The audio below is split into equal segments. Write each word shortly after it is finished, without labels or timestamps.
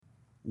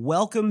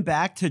Welcome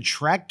back to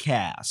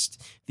TrekCast,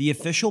 the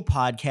official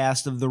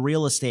podcast of the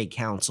Real Estate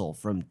Council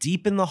from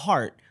deep in the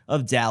heart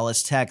of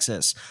Dallas,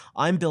 Texas.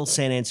 I'm Bill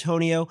San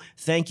Antonio.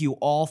 Thank you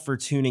all for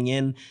tuning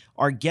in.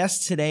 Our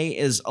guest today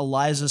is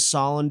Eliza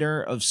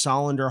Solander of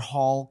Solander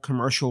Hall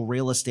Commercial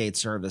Real Estate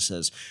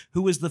Services,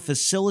 who is the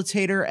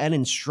facilitator and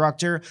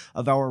instructor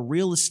of our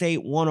Real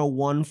Estate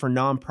 101 for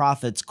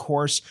Nonprofits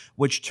course,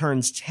 which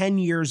turns 10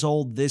 years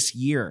old this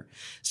year.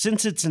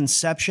 Since its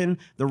inception,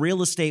 the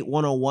Real Estate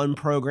 101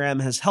 program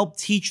has helped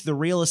teach the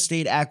real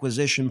estate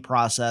acquisition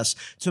process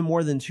to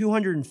more than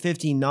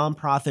 250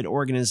 nonprofit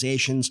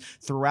organizations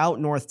throughout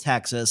North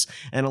Texas,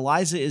 and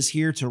Eliza is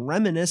here to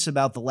reminisce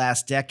about the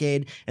last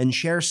decade and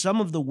share some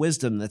of the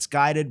wisdom that's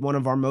guided one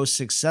of our most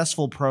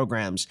successful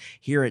programs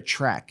here at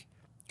Trek.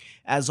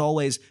 As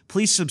always,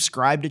 please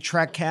subscribe to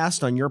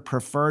TrekCast on your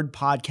preferred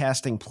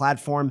podcasting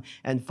platform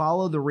and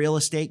follow the Real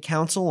Estate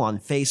Council on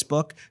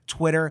Facebook,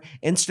 Twitter,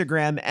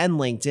 Instagram, and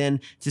LinkedIn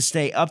to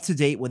stay up to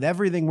date with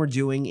everything we're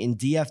doing in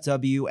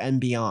DFW and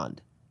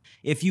beyond.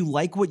 If you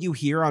like what you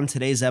hear on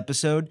today's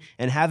episode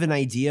and have an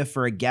idea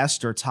for a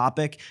guest or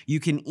topic, you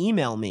can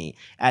email me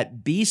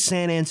at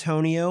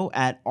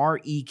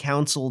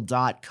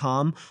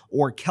bsanantonio@recouncil.com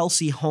or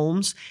Kelsey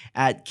Holmes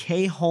at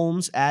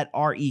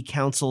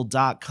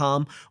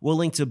kholmes@recouncil.com. We'll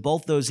link to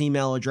both those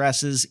email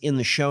addresses in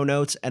the show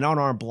notes and on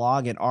our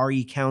blog at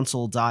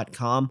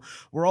recouncil.com.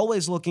 We're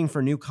always looking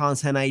for new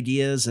content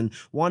ideas and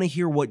want to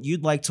hear what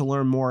you'd like to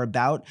learn more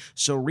about,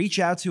 so reach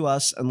out to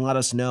us and let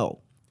us know.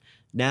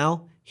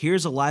 Now,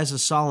 here's Eliza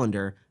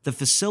Solander, the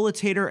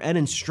facilitator and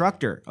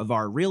instructor of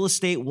our Real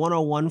Estate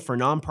 101 for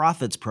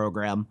Nonprofits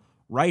program,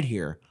 right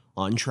here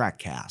on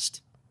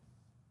TrekCast.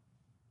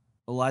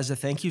 Eliza,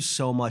 thank you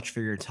so much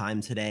for your time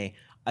today.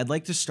 I'd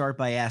like to start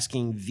by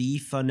asking the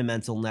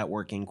fundamental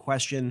networking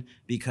question,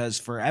 because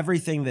for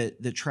everything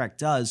that Trek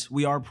does,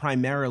 we are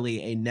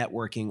primarily a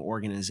networking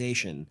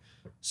organization.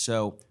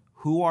 So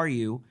who are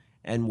you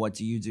and what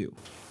do you do?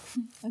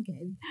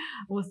 Okay.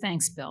 Well,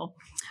 thanks, Bill.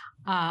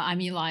 I'm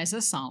Eliza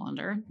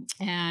Solander,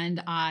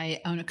 and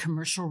I own a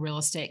commercial real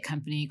estate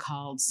company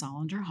called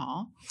Solander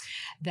Hall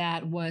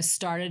that was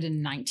started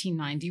in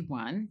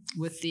 1991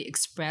 with the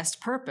expressed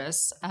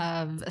purpose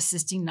of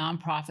assisting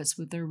nonprofits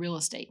with their real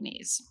estate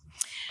needs.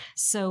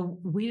 So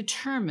we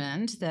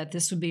determined that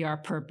this would be our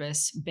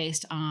purpose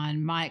based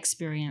on my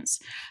experience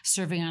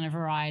serving on a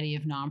variety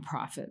of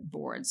nonprofit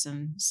boards.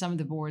 And some of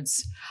the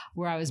boards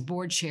where I was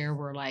board chair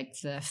were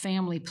like the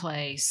Family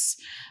Place,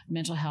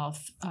 Mental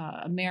Health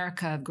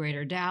America of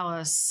Greater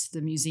Dallas, the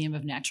Museum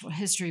of Natural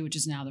History, which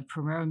is now the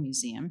Perot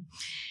Museum.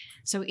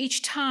 So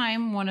each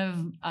time one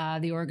of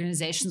the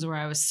organizations where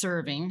I was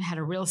serving had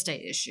a real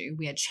estate issue,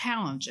 we had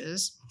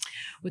challenges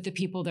with the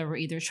people that were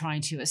either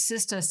trying to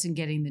assist us in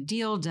getting the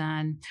deal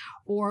done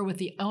or with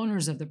the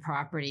owners of the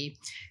property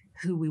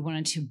who we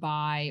wanted to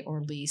buy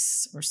or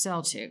lease or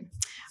sell to.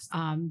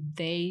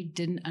 They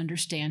didn't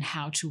understand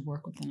how to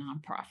work with a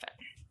nonprofit.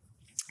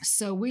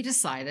 So we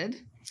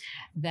decided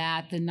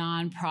that the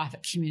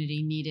nonprofit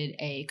community needed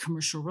a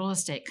commercial real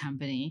estate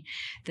company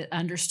that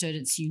understood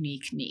its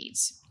unique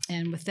needs.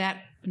 And with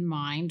that in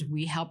mind,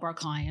 we help our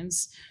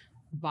clients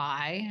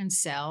buy and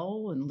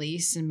sell and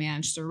lease and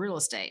manage their real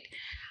estate.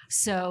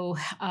 So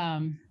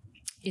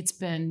it's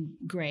been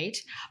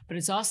great, but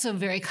it's also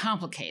very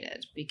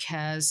complicated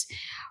because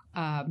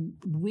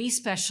we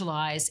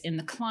specialize in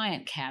the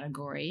client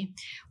category.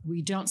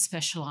 We don't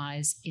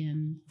specialize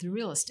in the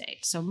real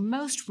estate. So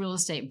most real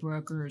estate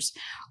brokers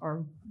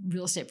or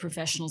real estate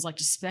professionals like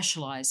to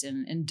specialize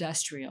in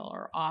industrial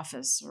or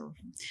office or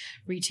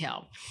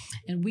retail.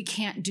 And we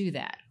can't do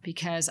that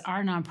because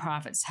our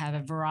nonprofits have a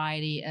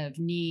variety of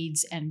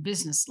needs and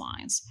business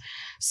lines.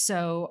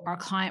 So our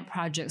client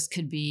projects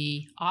could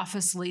be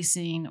office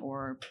leasing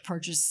or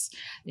purchase.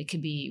 They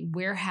could be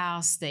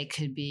warehouse. They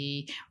could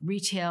be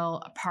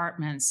retail, apartments,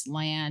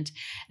 land,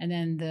 and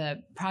then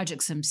the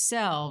projects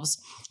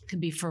themselves could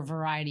be for a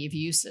variety of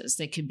uses.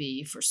 They could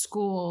be for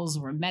schools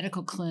or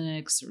medical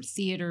clinics or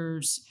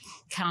theaters,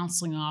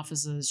 counseling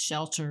offices,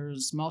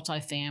 shelters,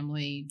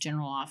 multifamily,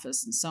 general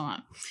office, and so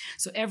on.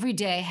 So every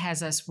day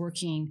has us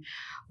working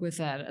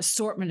with an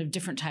assortment of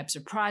different types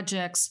of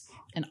projects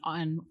and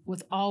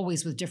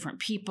always with different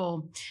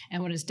people.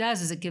 And what it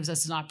does is it gives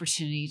us an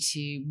opportunity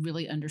to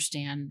really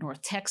understand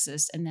North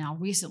Texas. And now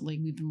recently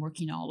we've been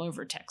working all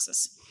over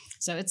Texas.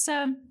 So it's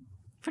a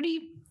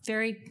pretty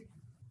varied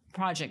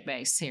project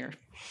base here.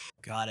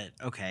 Got it.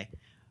 Okay.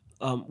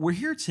 We're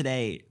here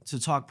today to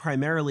talk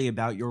primarily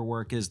about your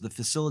work as the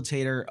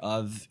facilitator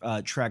of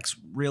Trek's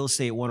Real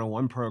Estate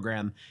 101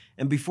 program.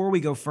 And before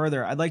we go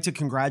further, I'd like to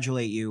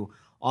congratulate you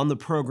on the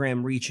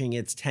program reaching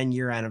its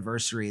 10-year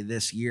anniversary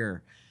this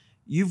year.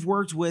 You've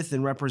worked with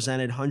and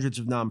represented hundreds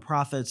of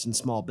nonprofits and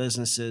small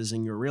businesses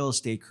in your real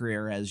estate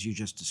career, as you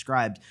just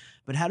described.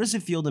 But how does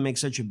it feel to make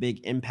such a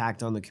big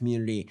impact on the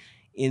community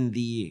in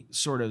the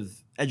sort of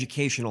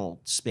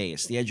educational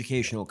space, the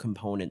educational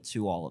component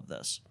to all of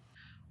this?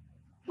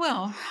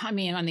 Well, I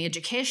mean, on the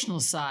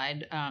educational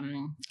side,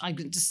 I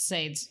could just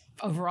say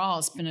overall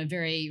it's been a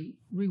very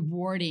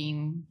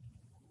rewarding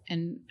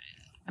and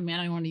I mean,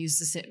 I don't want to use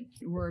this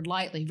word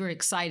lightly, very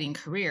exciting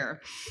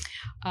career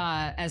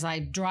as I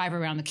drive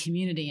around the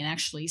community and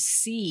actually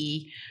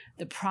see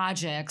the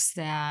projects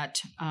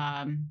that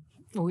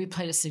where we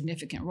played a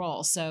significant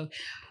role. So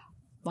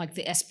like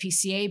the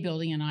SPCA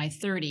building in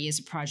I-30 is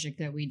a project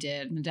that we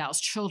did. And the Dallas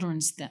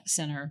Children's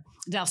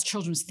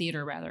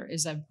Theater, rather,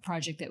 is a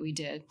project that we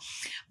did.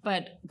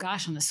 But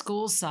gosh, on the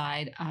school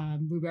side,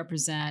 we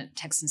represent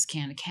Texas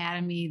Can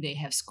Academy. They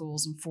have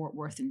schools in Fort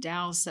Worth and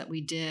Dallas that we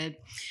did.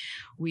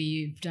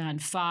 We've done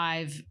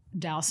 5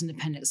 Dallas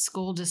Independent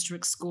School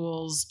District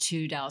schools,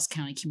 2 Dallas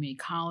County Community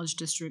College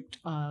District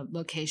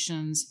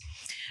locations.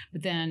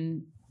 But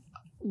then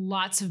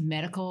lots of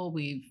medical.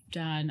 We've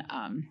done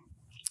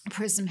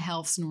Prism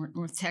Health's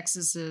North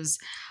Texas's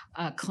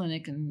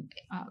clinic and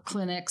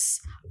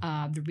clinics,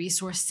 the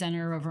Resource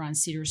Center over on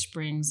Cedar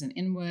Springs and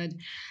Inwood.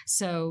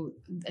 So,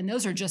 and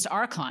those are just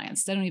our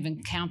clients. They don't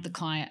even count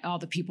all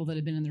the people that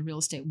have been in the Real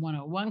Estate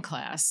 101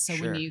 class. So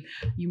Sure. when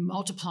you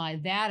multiply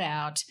that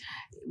out,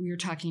 we were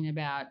talking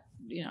about,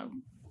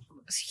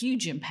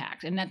 huge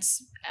impact. And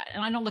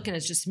I don't look at it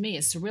as just me.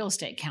 It's the Real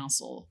Estate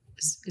Council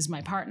is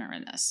my partner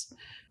in this.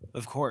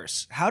 Of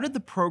course. How did the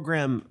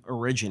program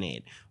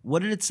originate?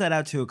 What did it set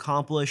out to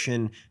accomplish?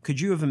 And could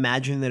you have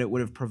imagined that it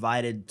would have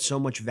provided so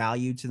much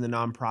value to the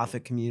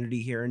nonprofit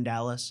community here in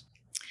Dallas?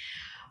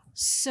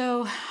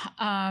 So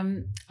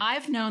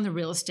I've known the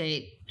Real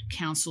Estate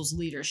Council's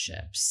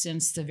leadership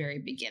since the very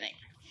beginning.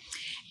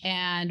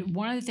 And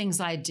one of the things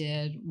I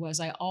did was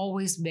I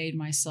always made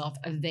myself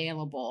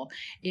available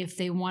if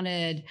they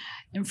wanted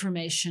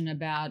information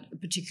about a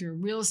particular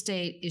real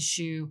estate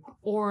issue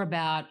or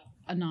about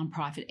a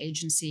nonprofit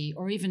agency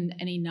or even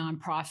any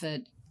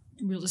nonprofit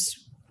real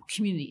estate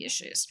community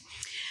issues.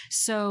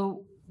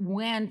 So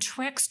when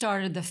TREC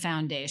started the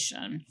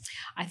foundation,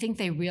 I think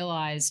they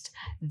realized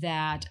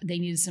that they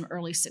needed some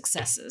early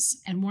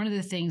successes. And one of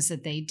the things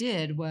that they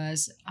did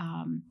was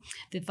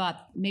they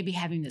thought maybe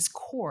having this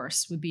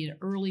course would be an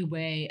early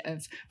way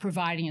of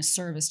providing a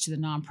service to the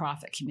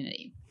nonprofit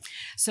community.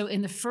 So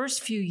in the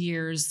first few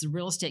years, the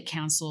Real Estate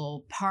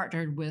Council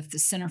partnered with the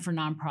Center for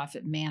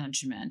Nonprofit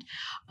Management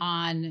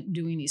on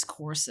doing these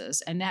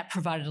courses. And that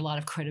provided a lot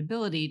of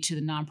credibility to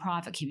the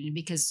nonprofit community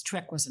because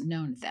TREC wasn't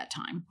known at that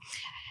time.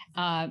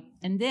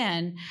 And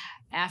then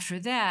after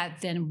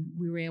that, then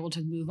we were able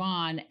to move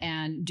on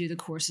and do the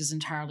courses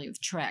entirely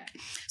with TREC.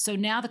 So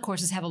now the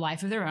courses have a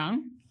life of their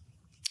own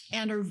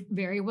and are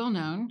very well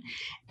known.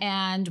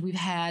 And we've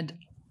had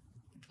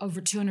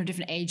over 200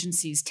 different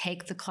agencies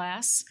take the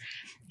class.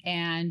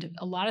 And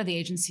a lot of the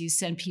agencies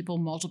send people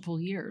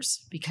multiple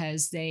years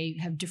because they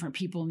have different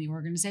people in the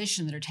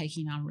organization that are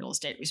taking on real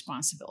estate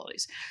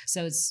responsibilities.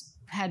 So it's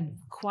had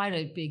quite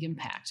a big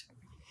impact.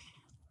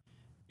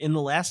 In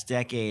the last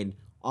decade,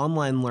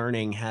 online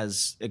learning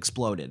has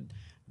exploded.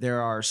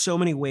 There are so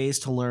many ways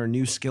to learn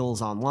new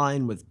skills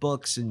online with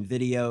books and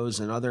videos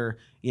and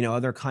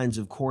other kinds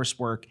of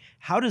coursework.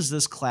 How does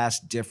this class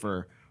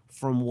differ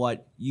from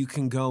what you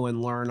can go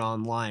and learn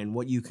online,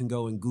 what you can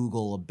go and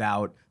Google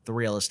about the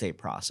real estate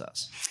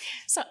process?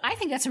 So I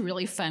think that's a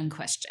really fun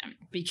question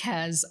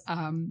because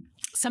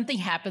something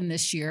happened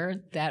this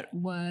year that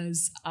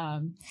was,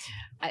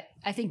 I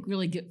think,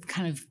 really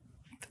kind of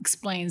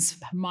explains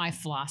my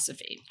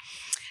philosophy.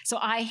 So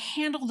I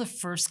handled the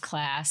first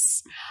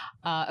class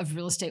of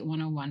Real Estate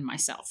 101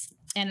 myself.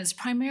 And it's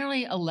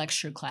primarily a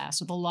lecture class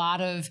with a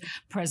lot of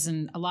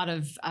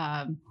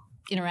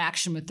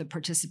interaction with the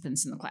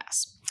participants in the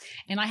class.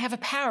 And I have a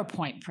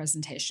PowerPoint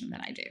presentation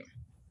that I do.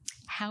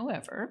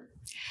 However,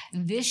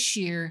 this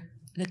year,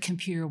 the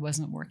computer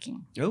wasn't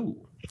working.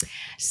 Oh.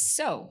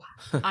 So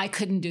I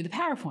couldn't do the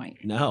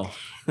PowerPoint. No.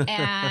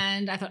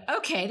 And I thought,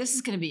 okay, this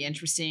is going to be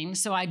interesting.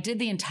 So I did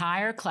the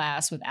entire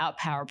class without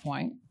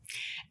PowerPoint.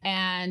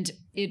 And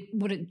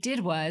what it did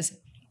was,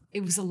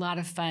 it was a lot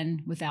of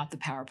fun without the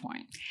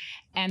PowerPoint.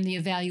 And the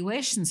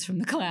evaluations from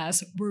the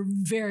class were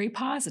very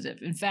positive.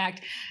 In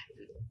fact,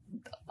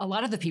 a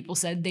lot of the people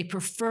said they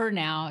prefer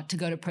now to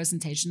go to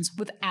presentations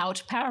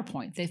without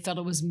PowerPoint. They felt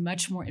it was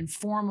much more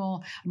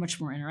informal,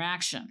 much more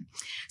interaction.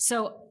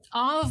 So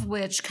all of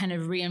which kind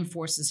of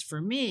reinforces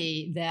for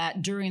me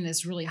that during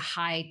this really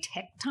high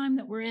tech time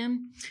that we're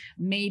in,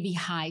 maybe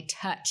high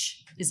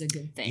touch is a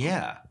good thing.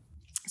 Yeah.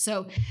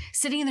 So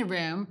sitting in the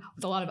room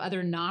with a lot of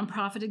other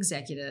nonprofit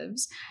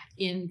executives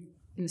in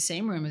the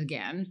same room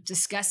again,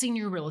 discussing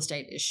your real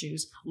estate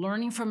issues,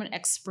 learning from an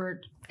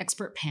expert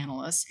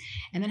panelist,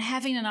 and then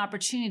having an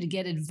opportunity to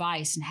get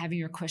advice and having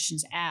your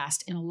questions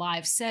asked in a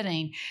live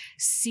setting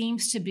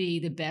seems to be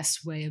the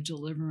best way of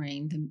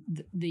delivering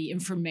the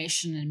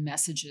information and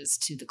messages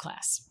to the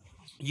class.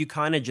 You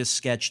kind of just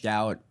sketched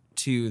out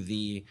to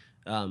the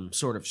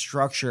sort of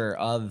structure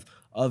of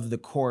the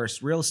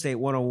course. Real Estate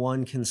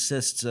 101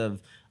 consists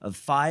of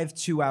 5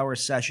 2-hour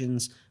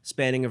sessions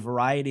spanning a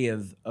variety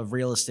of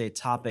real estate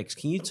topics.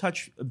 Can you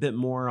touch a bit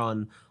more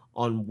on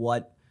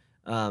what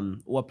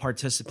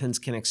participants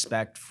can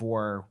expect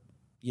for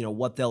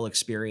what they'll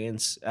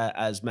experience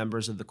as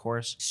members of the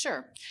course?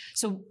 Sure.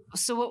 So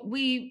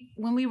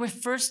when we were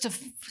first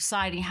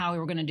deciding how we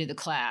were going to do the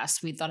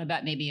class, we thought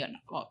about maybe an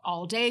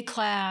all-day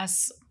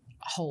class,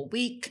 a whole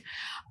week,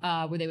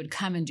 where they would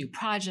come and do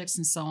projects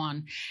and so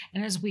on.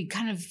 And as we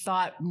kind of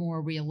thought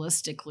more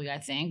realistically, I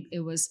think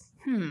it was,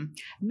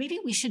 maybe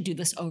we should do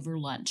this over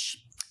lunch,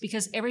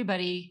 because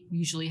everybody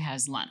usually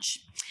has lunch.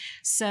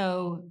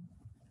 So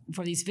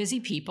for these busy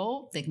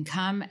people, they can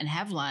come and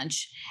have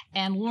lunch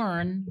and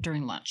learn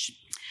during lunch.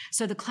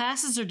 So the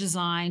classes are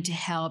designed to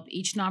help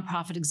each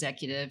nonprofit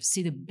executive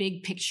see the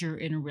big picture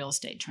in a real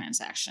estate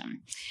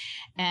transaction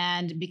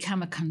and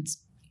become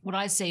what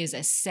I say is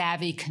a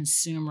savvy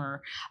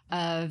consumer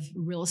of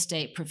real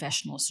estate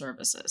professional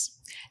services.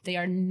 They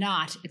are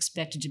not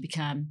expected to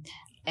become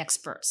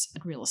experts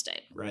at real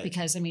estate, right?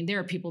 Because there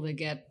are people that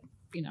get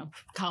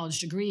college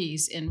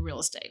degrees in real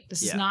estate.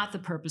 This is not the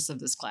purpose of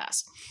this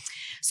class.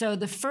 So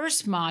the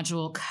first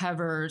module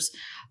covers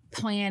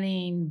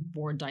planning,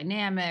 board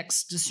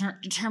dynamics,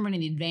 determining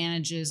the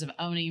advantages of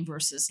owning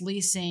versus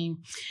leasing,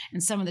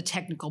 and some of the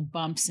technical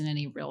bumps in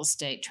any real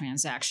estate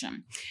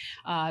transaction.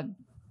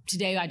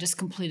 Today, I just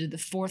completed the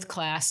fourth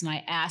class, and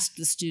I asked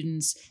the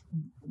students,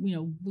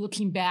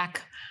 looking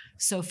back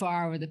so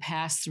far over the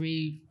past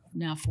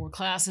now 4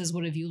 classes,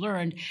 what have you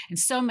learned? And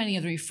so many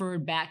of them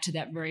referred back to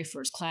that very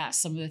first class,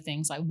 some of the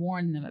things I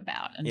warned them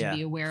about and to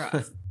be aware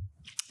of.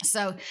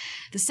 So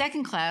the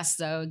second class,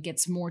 though,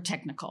 gets more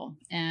technical,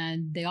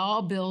 and they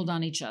all build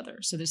on each other.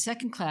 So the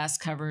second class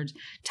covered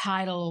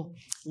title,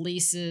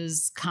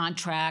 leases,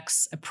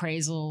 contracts,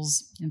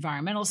 appraisals,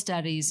 environmental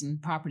studies,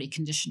 and property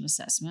condition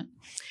assessment.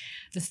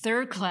 The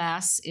third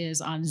class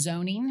is on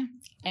zoning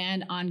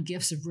and on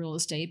gifts of real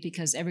estate,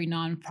 because every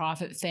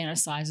nonprofit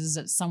fantasizes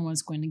that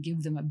someone's going to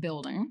give them a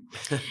building.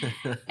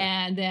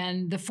 And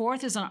then the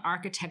fourth is on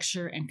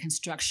architecture and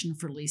construction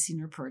for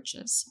leasing or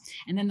purchase.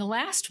 And then the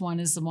last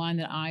one is the one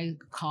that I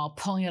call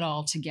pulling it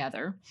all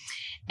together.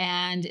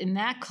 And in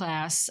that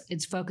class,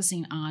 it's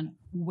focusing on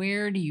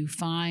where do you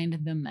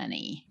find the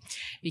money?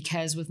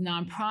 Because with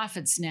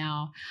nonprofits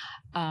now,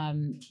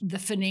 the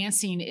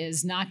financing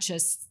is not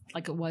just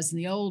like it was in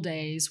the old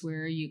days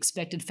where you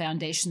expected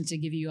foundations to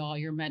give you all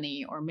your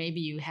money, or maybe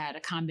you had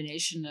a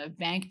combination of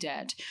bank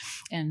debt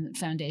and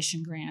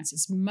foundation grants.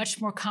 It's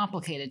much more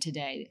complicated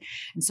today.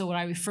 And so what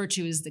I refer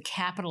to is the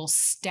capital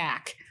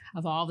stack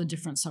of all the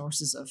different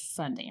sources of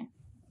funding.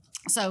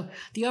 So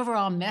the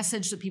overall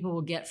message that people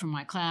will get from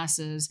my class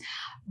is,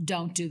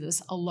 don't do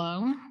this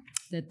alone,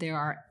 that there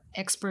are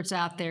experts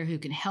out there who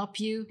can help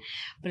you,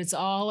 but it's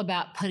all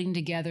about putting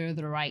together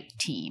the right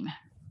team.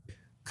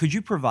 Could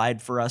you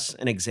provide for us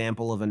an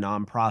example of a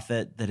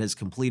nonprofit that has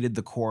completed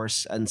the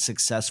course and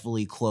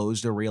successfully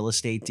closed a real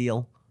estate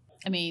deal?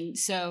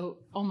 So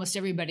almost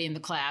everybody in the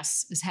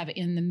class is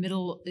in the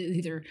middle,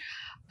 either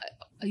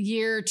a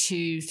year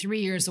to 3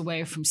 years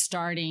away from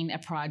starting a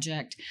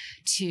project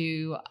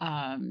to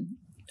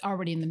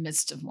already in the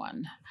midst of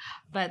one.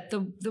 But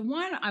the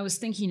one I was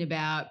thinking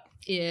about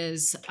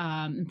is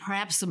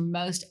perhaps the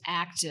most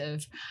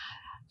active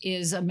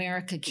is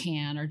America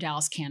Can, or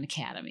Dallas Can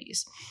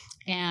Academies.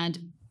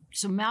 And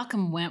so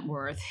Malcolm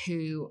Wentworth,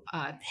 who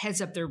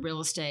heads up their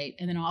real estate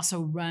and then also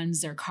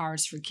runs their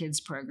Cars for Kids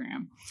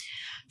program,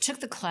 took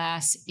the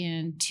class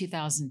in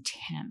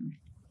 2010.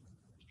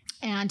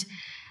 And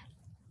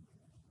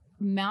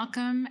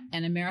Malcolm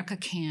and America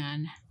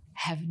Can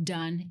have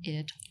done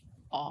it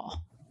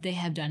all. They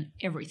have done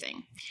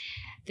everything.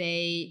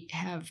 They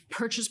have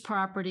purchased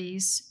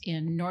properties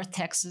in North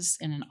Texas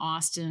and in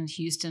Austin,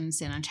 Houston,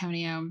 San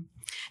Antonio.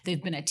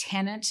 They've been a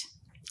tenant.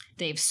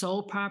 They've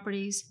sold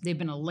properties. They've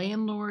been a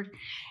landlord.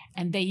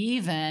 And they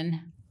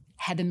even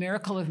had the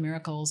miracle of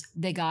miracles.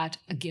 They got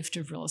a gift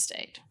of real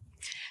estate.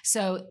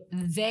 So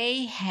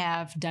they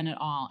have done it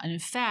all. And in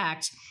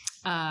fact,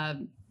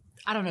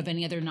 I don't know of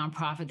any other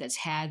nonprofit that's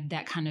had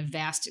that kind of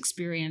vast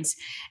experience.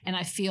 And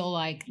I feel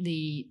like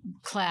the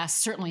class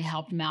certainly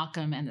helped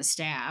Malcolm and the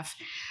staff.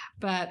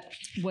 But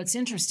what's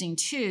interesting,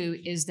 too,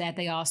 is that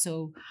they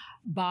also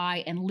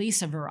buy and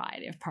lease a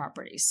variety of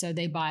properties. So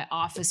they buy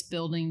office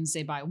buildings,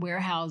 they buy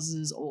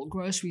warehouses, old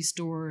grocery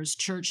stores,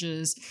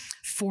 churches,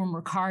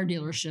 former car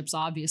dealerships,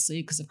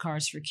 obviously, because of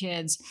Cars for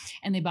Kids,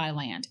 and they buy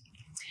land.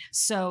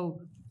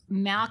 So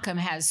Malcolm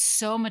has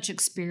so much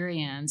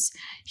experience.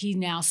 He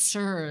now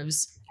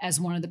serves as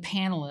one of the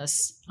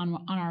panelists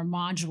on our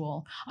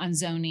module on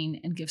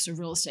zoning and gifts of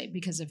real estate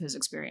because of his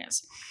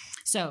experience.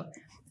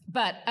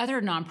 But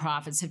other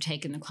nonprofits have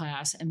taken the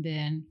class and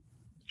been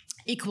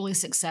equally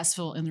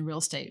successful in the real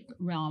estate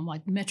realm,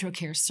 like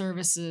MetroCare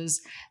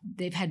Services.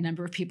 They've had a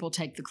number of people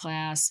take the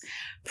class.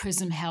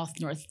 Prism Health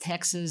North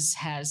Texas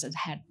has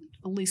had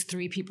at least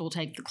 3 people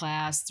take the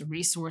class. The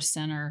Resource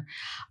Center.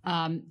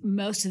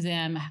 Most of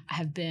them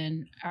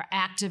are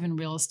active in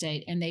real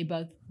estate, and they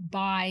both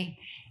buy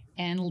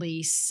and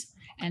lease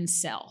and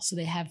sell. So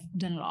they have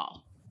done it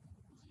all.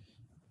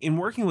 In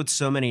working with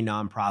so many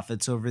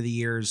nonprofits over the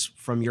years,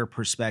 from your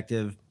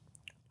perspective,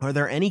 Are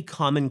there any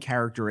common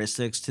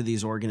characteristics to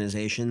these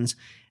organizations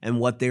and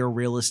what their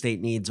real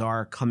estate needs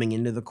are coming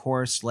into the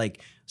course?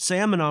 Like, say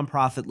I'm a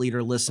nonprofit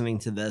leader listening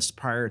to this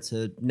prior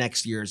to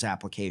next year's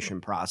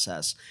application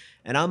process,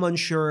 and I'm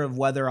unsure of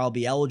whether I'll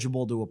be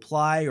eligible to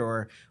apply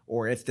or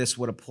if this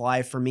would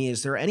apply for me.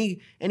 Is there any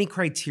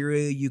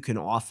criteria you can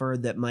offer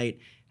that might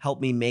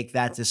help me make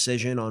that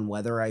decision on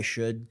whether I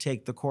should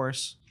take the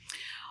course?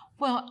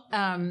 Well,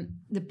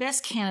 the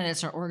best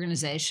candidates are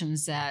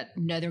organizations that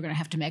know they're going to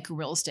have to make a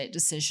real estate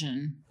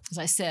decision, as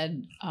I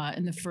said,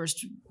 in the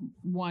first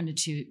 1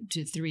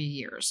 to 3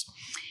 years.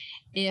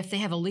 If they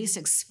have a lease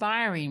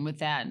expiring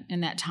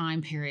in that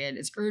time period,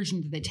 it's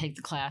urgent that they take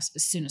the class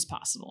as soon as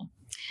possible.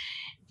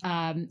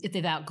 If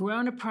they've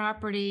outgrown a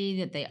property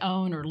that they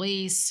own or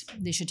lease,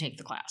 they should take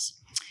the class.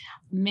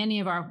 Many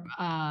of our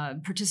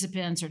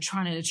participants are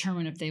trying to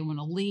determine if they want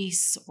to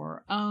lease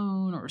or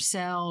own or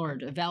sell or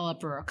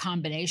develop or a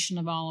combination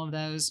of all of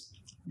those.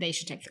 They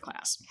should take the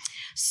class.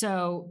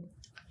 So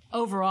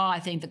overall,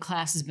 I think the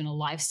class has been a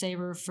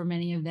lifesaver for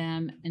many of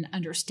them in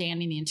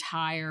understanding the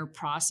entire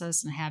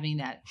process and having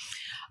that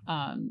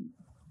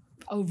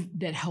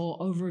whole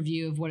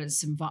overview of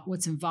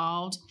what's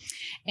involved.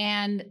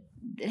 And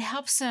it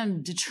helps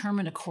them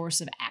determine a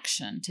course of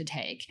action to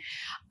take.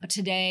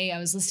 Today, I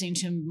was listening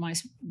to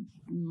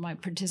my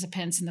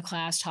participants in the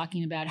class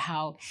talking about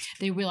how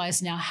they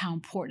realize now how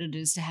important it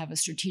is to have a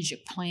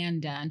strategic plan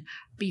done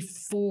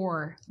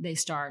before they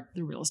start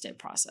the real estate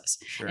process.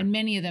 Sure. And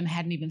many of them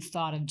hadn't even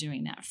thought of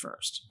doing that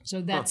first.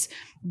 So that's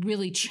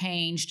really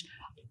changed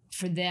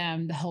for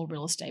them the whole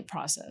real estate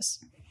process.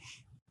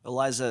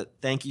 Eliza,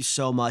 thank you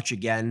so much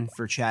again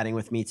for chatting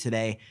with me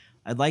today.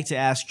 I'd like to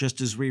ask, just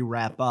as we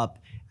wrap up,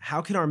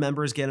 how can our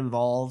members get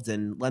involved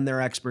and lend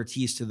their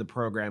expertise to the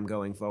program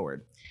going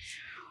forward?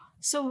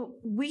 So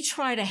we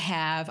try to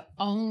have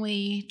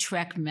only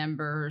TREC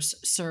members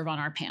serve on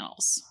our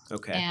panels.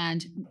 Okay.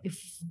 And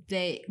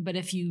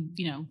if you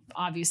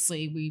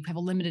obviously we have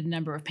a limited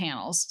number of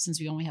panels since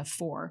we only have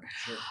 4.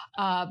 Sure.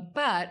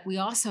 But we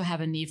also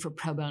have a need for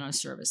pro bono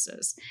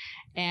services.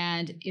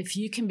 And if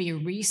you can be a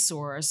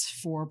resource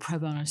for pro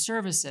bono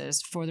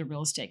services for the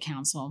Real Estate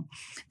Council,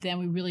 then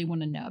we really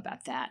want to know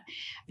about that,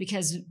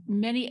 because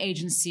many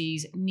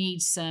agencies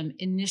need some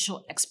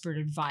initial expert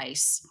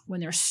advice when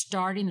they're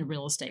starting the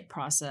real estate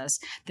process,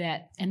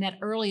 and that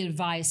early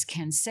advice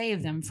can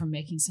save them from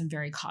making some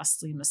very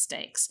costly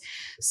mistakes.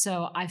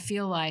 So I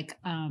feel like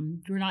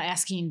we're not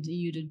asking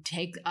you to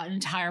take an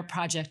entire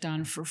project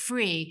on for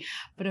free,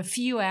 but a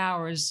few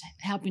hours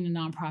helping a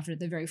nonprofit at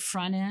the very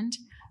front end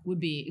would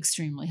be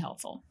extremely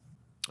helpful.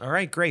 All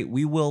right, great.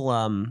 We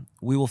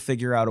will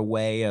figure out a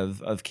way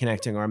of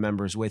connecting our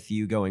members with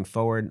you going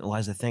forward.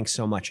 Eliza, thanks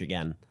so much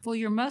again. Well,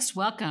 you're most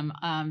welcome.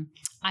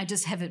 I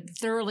just have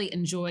thoroughly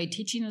enjoyed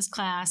teaching this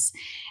class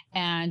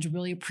and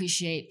really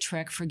appreciate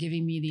TREC for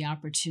giving me the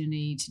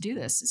opportunity to do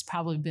this. It's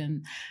probably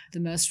been the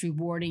most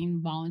rewarding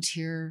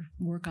volunteer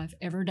work I've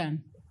ever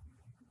done.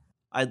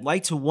 I'd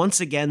like to once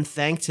again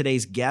thank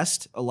today's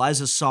guest,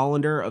 Eliza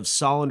Solander of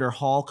Solander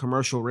Hall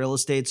Commercial Real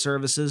Estate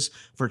Services,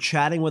 for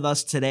chatting with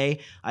us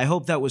today. I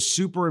hope that was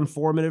super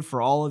informative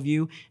for all of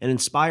you and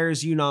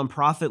inspires you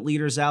nonprofit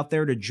leaders out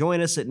there to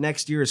join us at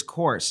next year's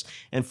course.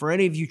 And for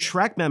any of you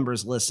TREC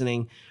members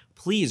listening,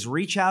 please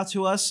reach out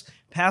to us,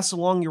 pass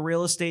along your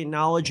real estate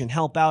knowledge, and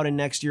help out in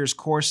next year's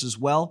course as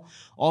well.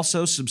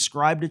 Also,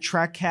 subscribe to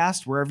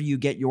TRECcast wherever you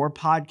get your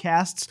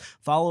podcasts,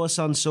 follow us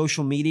on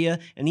social media,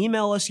 and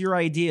email us your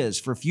ideas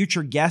for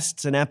future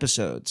guests and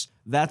episodes.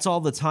 That's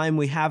all the time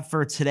we have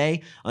for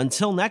today.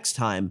 Until next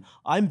time,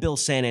 I'm Bill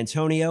San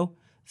Antonio.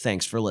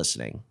 Thanks for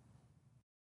listening.